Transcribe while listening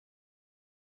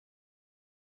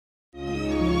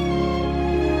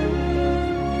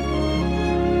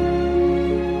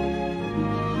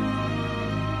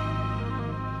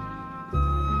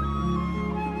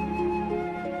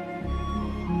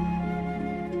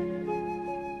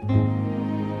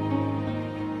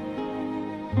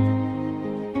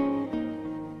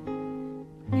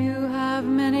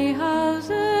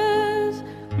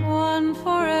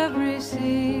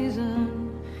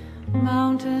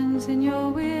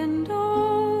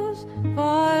windows,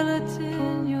 violets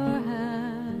in your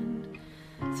hand.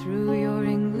 Through your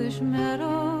English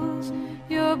meadows,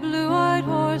 your blue-eyed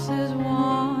horses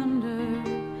wander.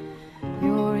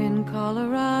 You're in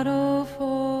Colorado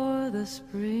for the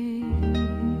spring.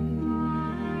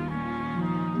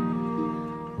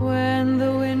 When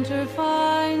the winter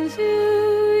finds you,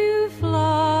 you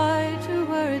fly to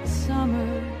where it's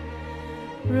summer.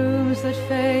 Rooms that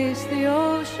face the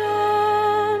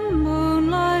ocean,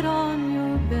 moonlight on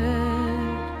your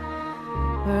bed.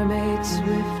 Mermaids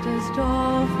swift as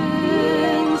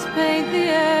dolphins paint the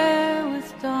air with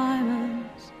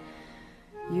diamonds.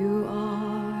 You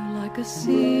are like a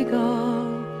seagull,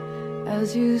 as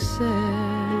you said.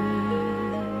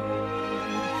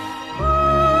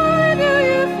 Why do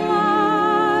you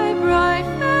fly, bright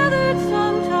feathered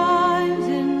sometimes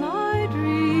in my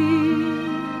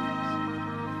dreams?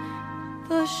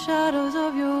 The shadows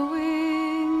of your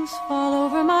wings fall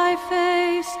over my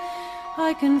face.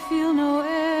 I can feel no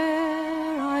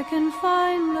air, I can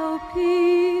find no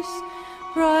peace.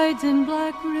 Brides in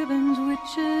black ribbons,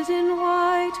 witches in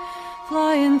white,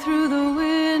 flying through the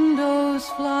windows,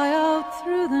 fly out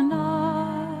through the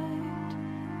night.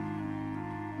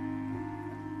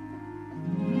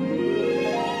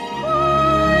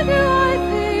 Why do I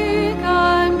think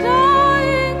I'm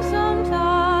dying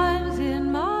sometimes in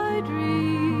my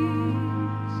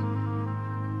dreams?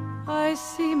 I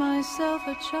see myself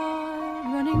a child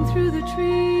running through the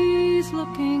trees,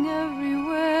 looking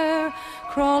everywhere,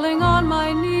 crawling on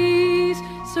my knees,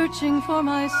 searching for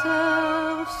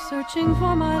myself, searching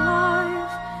for my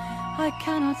life. I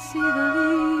cannot see the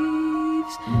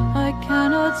leaves, I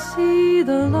cannot see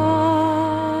the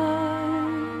light.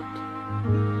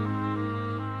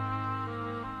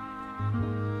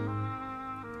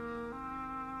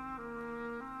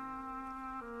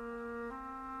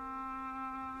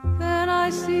 Then I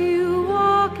see you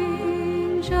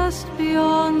walking just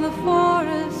beyond the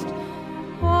forest,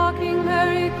 walking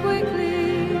very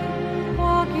quickly,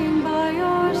 walking by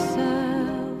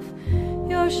yourself.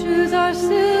 Your shoes are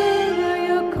silver,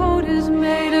 your coat is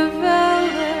made of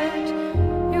velvet.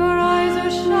 Your eyes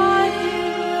are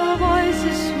shining, your voice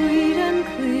is sweet and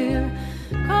clear.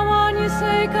 Come on, you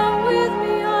say, come with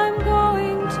me, I'm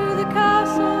going to the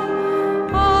castle.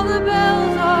 All the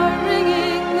bells are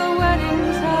ringing, the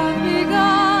weddings have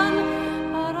begun.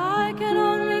 But I can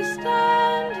only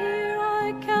stand here,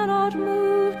 I cannot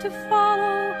move to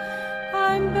follow.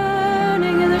 I'm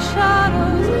burning in the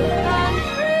shadows and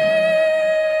freezing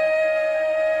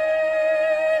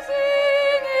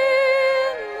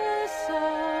in the sun.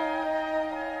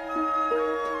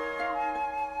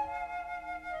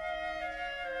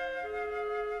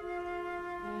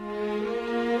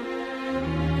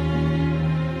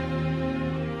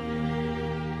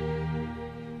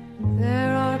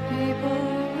 There are people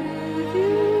with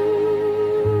you,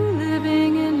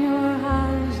 living in your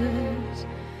houses,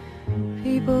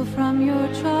 people from your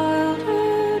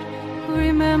childhood who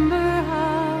remember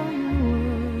how you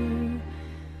were.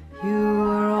 You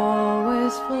were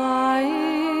always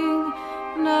flying,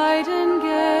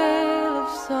 nightingale of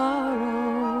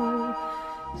sorrow,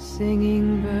 singing